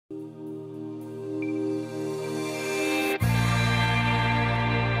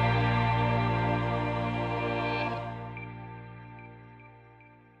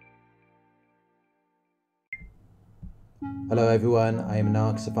Hello everyone, I am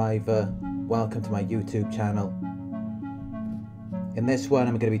Narc Survivor. Welcome to my YouTube channel. In this one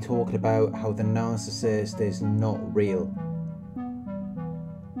I'm going to be talking about how the narcissist is not real.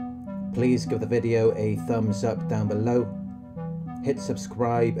 Please give the video a thumbs up down below. Hit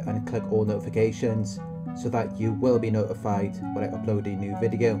subscribe and click all notifications so that you will be notified when I upload a new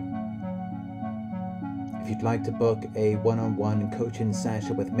video. If you'd like to book a one-on-one coaching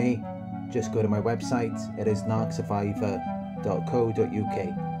session with me, just go to my website. It is narcsurvivor.co.uk.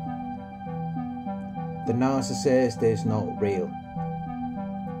 The narcissist is not real.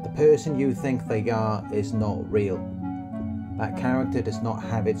 The person you think they are is not real. That character does not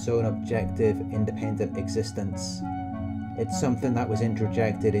have its own objective, independent existence. It's something that was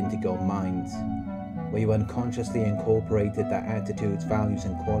interjected into your mind, where you unconsciously incorporated their attitudes, values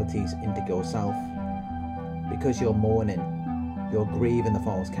and qualities into yourself. Because you're mourning, you're grieving the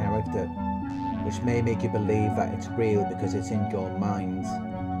false character, which may make you believe that it's real because it's in your mind,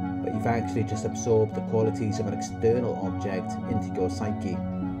 but you've actually just absorbed the qualities of an external object into your psyche,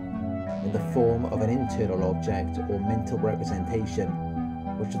 in the form of an internal object or mental representation,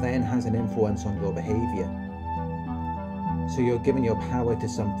 which then has an influence on your behaviour. So you're giving your power to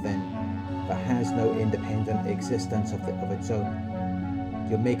something that has no independent existence of its own.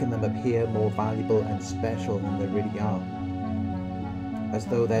 You're making them appear more valuable and special than they really are, as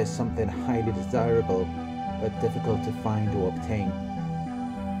though there's something highly desirable but difficult to find or obtain.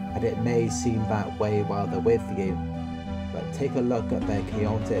 And it may seem that way while they're with you, but take a look at their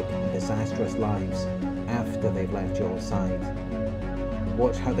chaotic and disastrous lives after they've left your side.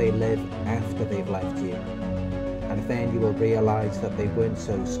 Watch how they live after they've left you, and then you will realise that they weren't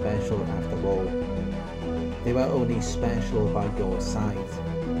so special after all. They were only special by your side,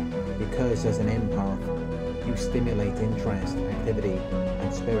 because as an empath, you stimulate interest, activity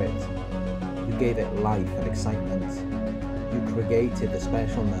and spirit. You gave it life and excitement. You created the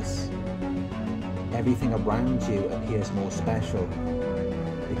specialness. Everything around you appears more special,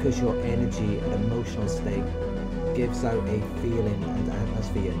 because your energy and emotional state gives out a feeling and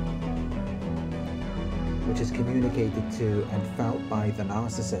atmosphere, which is communicated to and felt by the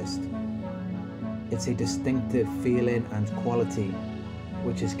narcissist. It's a distinctive feeling and quality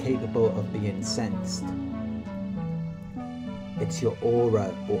which is capable of being sensed. It's your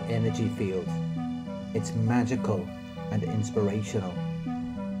aura or energy field. It's magical and inspirational.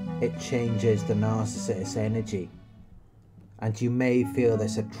 It changes the narcissist's energy, and you may feel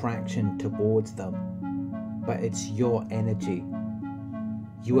this attraction towards them, but it's your energy.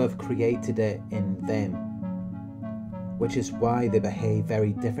 You have created it in them, which is why they behave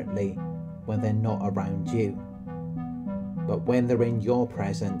very differently when they're not around you. But when they're in your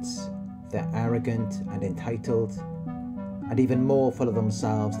presence, they're arrogant and entitled, and even more full of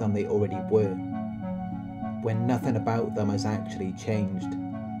themselves than they already were, when nothing about them has actually changed.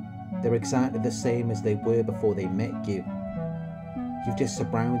 They're exactly the same as they were before they met you. You've just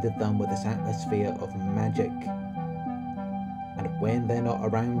surrounded them with this atmosphere of magic, and when they're not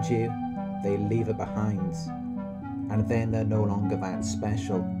around you, they leave it behind, and then they're no longer that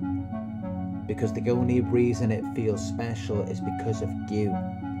special. Because the only reason it feels special is because of you.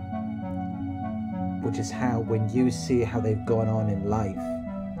 Which is how, when you see how they've gone on in life,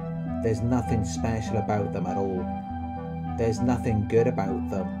 there's nothing special about them at all. There's nothing good about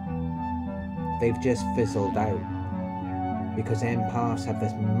them. They've just fizzled out. Because empaths have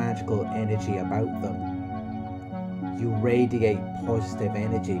this magical energy about them. You radiate positive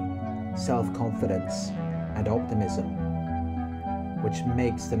energy, self-confidence and optimism, which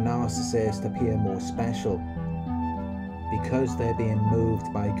makes the narcissist appear more special, because they're being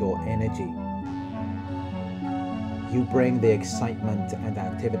moved by your energy. You bring the excitement and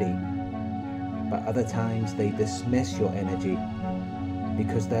activity, but other times they dismiss your energy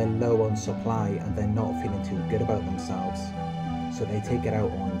because they're low on supply and they're not feeling too good about themselves, so they take it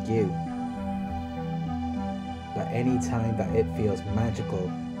out on you. But any time that it feels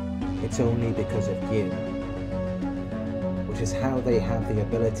magical, it's only because of you. Which is how they have the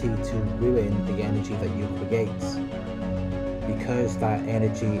ability to ruin the energy that you create, because that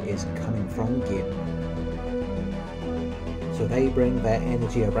energy is coming from you. So they bring their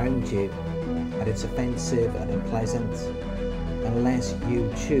energy around you, and it's offensive and unpleasant unless you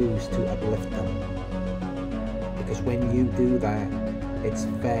choose to uplift them. Because when you do that, it's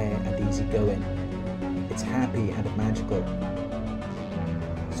fair and easygoing. It's happy and magical.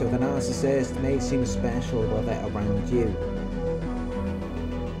 So the narcissist may seem special while they're around you,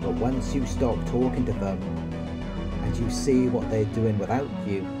 but once you stop talking to them and you see what they're doing without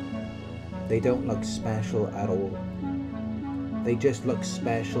you, they don't look special at all. They just look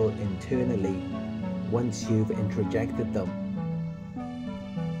special internally once you've introjected them.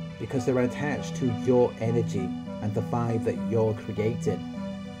 because they're attached to your energy and the vibe that you're creating.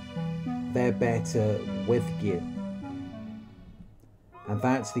 They're better with you. And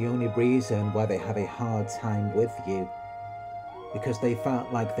that's the only reason why they have a hard time with you, because they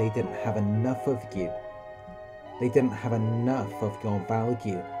felt like they didn't have enough of you. They didn't have enough of your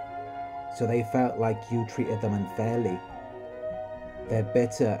value, so they felt like you treated them unfairly. They're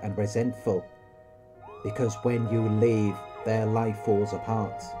bitter and resentful, because when you leave, their life falls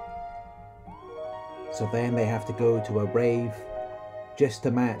apart. So then they have to go to a rave just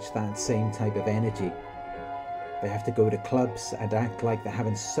to match that same type of energy. They have to go to clubs and act like they're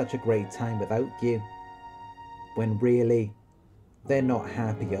having such a great time without you, when really, they're not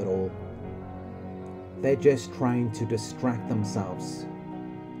happy at all. They're just trying to distract themselves.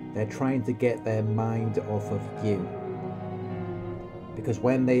 They're trying to get their mind off of you. Because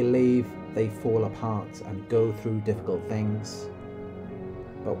when they leave, they fall apart and go through difficult things.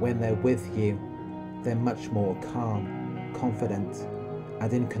 But when they're with you, they're much more calm, confident,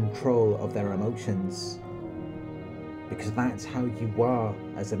 and in control of their emotions. Because that's how you are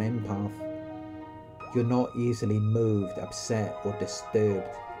as an empath. You're not easily moved, upset, or disturbed.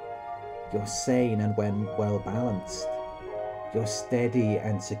 You're sane and well balanced. You're steady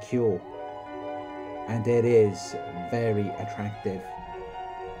and secure. And it is very attractive.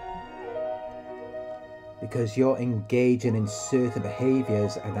 Because you're engaging in certain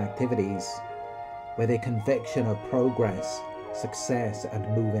behaviors and activities with a conviction of progress, success, and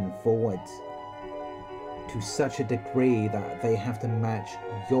moving forward, to such a degree that they have to match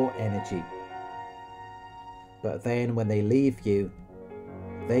your energy. But then when they leave you,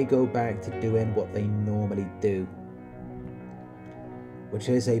 they go back to doing what they normally do, which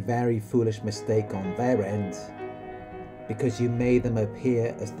is a very foolish mistake on their end, because you made them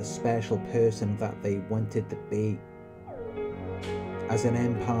appear as the special person that they wanted to be. As an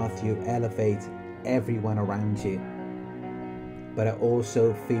empath, you elevate everyone around you, but it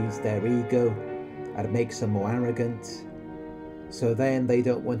also feeds their ego and makes them more arrogant. So then they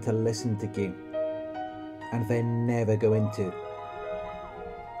don't want to listen to you, and they're never going to.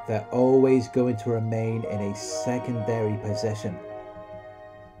 They're always going to remain in a secondary position,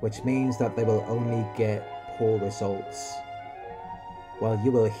 which means that they will only get poor results, while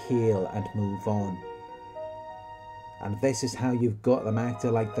you will heal and move on. And this is how you've got them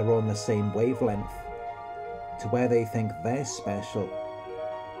acting like they're on the same wavelength, to where they think they're special,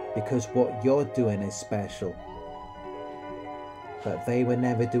 because what you're doing is special. But they were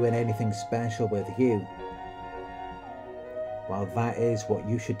never doing anything special with you, while that is what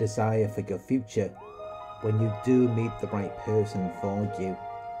you should desire for your future when you do meet the right person for you.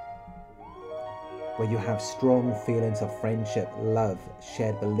 Where you have strong feelings of friendship, love,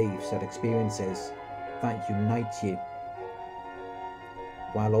 shared beliefs and experiences that unite you.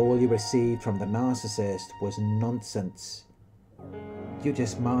 While all you received from the narcissist was nonsense, you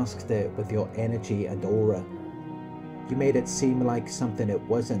just masked it with your energy and aura. You made it seem like something it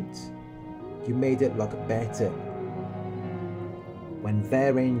wasn't. You made it look better. When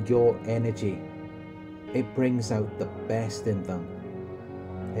they're in your energy, it brings out the best in them.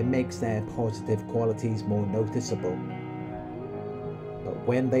 It makes their positive qualities more noticeable. But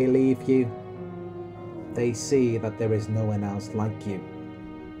when they leave you, they see that there is no one else like you.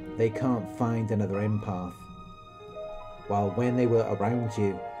 They can't find another empath. While when they were around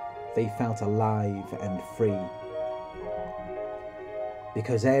you, they felt alive and free.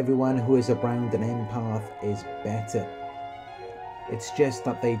 Because everyone who is around an empath is better. It's just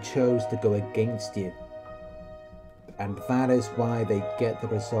that they chose to go against you. And that is why they get the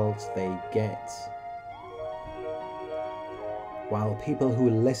results they get. While people who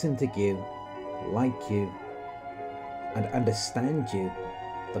listen to you, like you, and understand you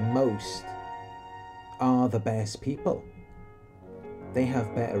the most are the best people. They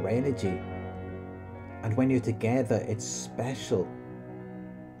have better energy. And when you're together, it's special.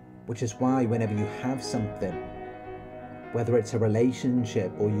 Which is why whenever you have something, whether it's a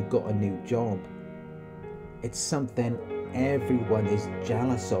relationship or you got a new job, it's something everyone is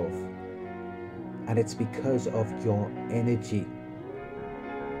jealous of. And it's because of your energy.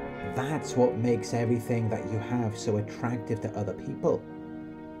 That's what makes everything that you have so attractive to other people.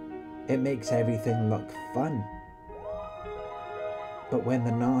 It makes everything look fun. But when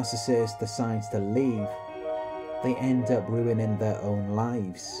the narcissist decides to leave, they end up ruining their own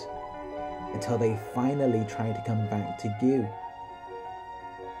lives until they finally try to come back to you.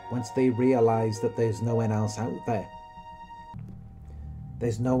 Once they realize that there's no one else out there.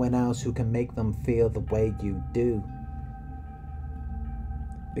 There's no one else who can make them feel the way you do.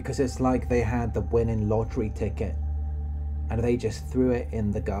 Because it's like they had the winning lottery ticket and they just threw it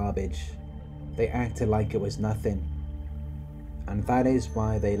in the garbage. They acted like it was nothing. And that is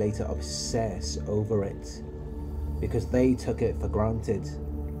why they later obsess over it, because they took it for granted.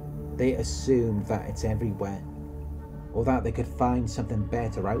 They assumed that it's everywhere, or that they could find something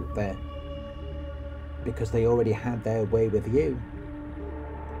better out there, because they already had their way with you.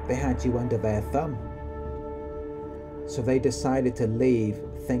 They had you under their thumb. So they decided to leave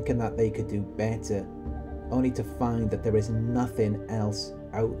thinking that they could do better, only to find that there is nothing else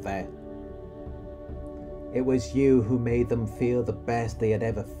out there. It was you who made them feel the best they had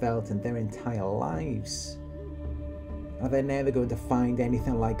ever felt in their entire lives. And they're never going to find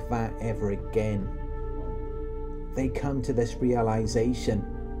anything like that ever again. They come to this realization.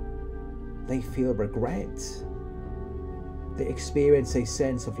 They feel regret. They experience a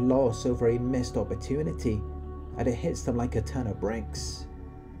sense of loss over a missed opportunity, and it hits them like a ton of bricks.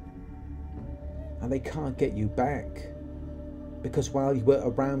 And they can't get you back, because while you were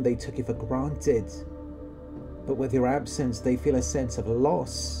around they took you for granted. But with your absence they feel a sense of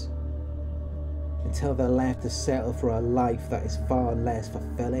loss, until they're left to settle for a life that is far less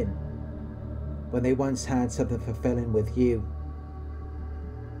fulfilling, when they once had something fulfilling with you,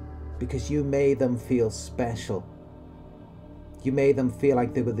 because you made them feel special. You made them feel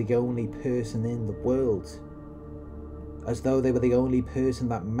like they were the only person in the world, as though they were the only person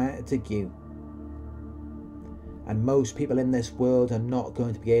that mattered to you. And most people in this world are not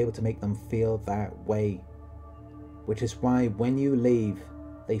going to be able to make them feel that way, which is why when you leave,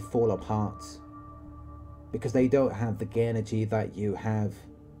 they fall apart, because they don't have the energy that you have.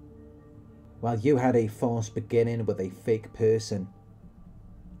 While you had a false beginning with a fake person,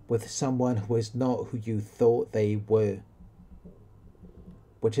 with someone who is not who you thought they were,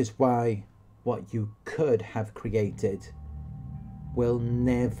 which is why what you could have created will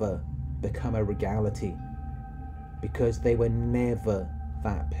never become a reality, because they were never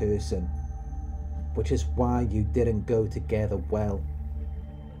that person, which is why you didn't go together well,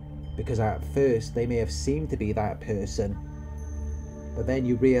 because at first they may have seemed to be that person, but then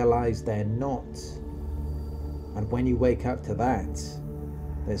you realize they're not. And when you wake up to that,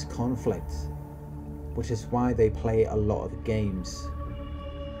 there's conflict, which is why they play a lot of games.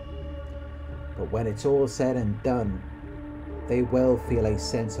 But when it's all said and done, they will feel a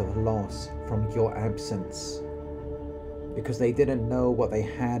sense of loss from your absence, because they didn't know what they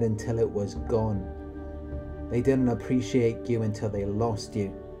had until it was gone. They didn't appreciate you until they lost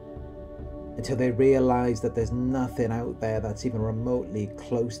you, until they realized that there's nothing out there that's even remotely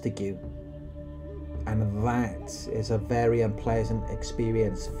close to you. And that is a very unpleasant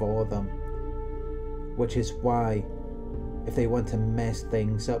experience for them, which is why if they want to mess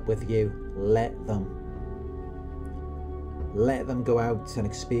things up with you, let them. Let them go out and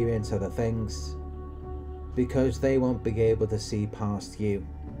experience other things, because they won't be able to see past you,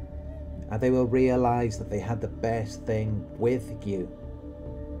 and they will realize that they had the best thing with you.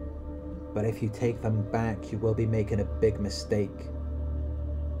 But if you take them back, you will be making a big mistake,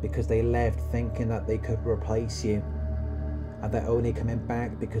 because they left thinking that they could replace you, and they're only coming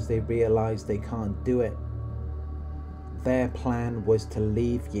back because they realize they can't do it. Their plan was to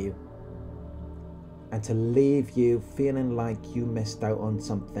leave you, and to leave you feeling like you missed out on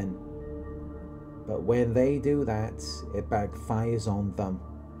something. But when they do that, it backfires on them.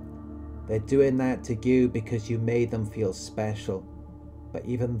 They're doing that to you because you made them feel special, but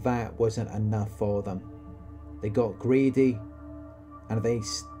even that wasn't enough for them. They got greedy, and they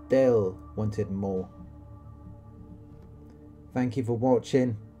still wanted more. Thank you for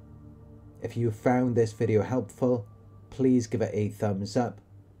watching. If you found this video helpful, please give it a thumbs up.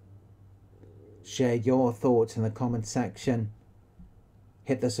 Share your thoughts in the comment section.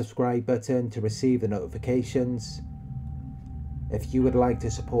 Hit the subscribe button to receive the notifications. If you would like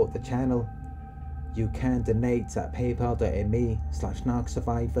to support the channel, you can donate at paypal.me/Narc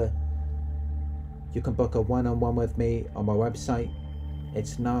Survivor. You can book a one-on-one with me on my website.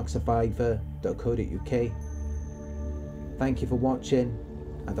 It's narcsurvivor.co.uk. Thank you for watching,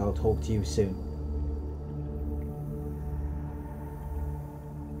 and I'll talk to you soon.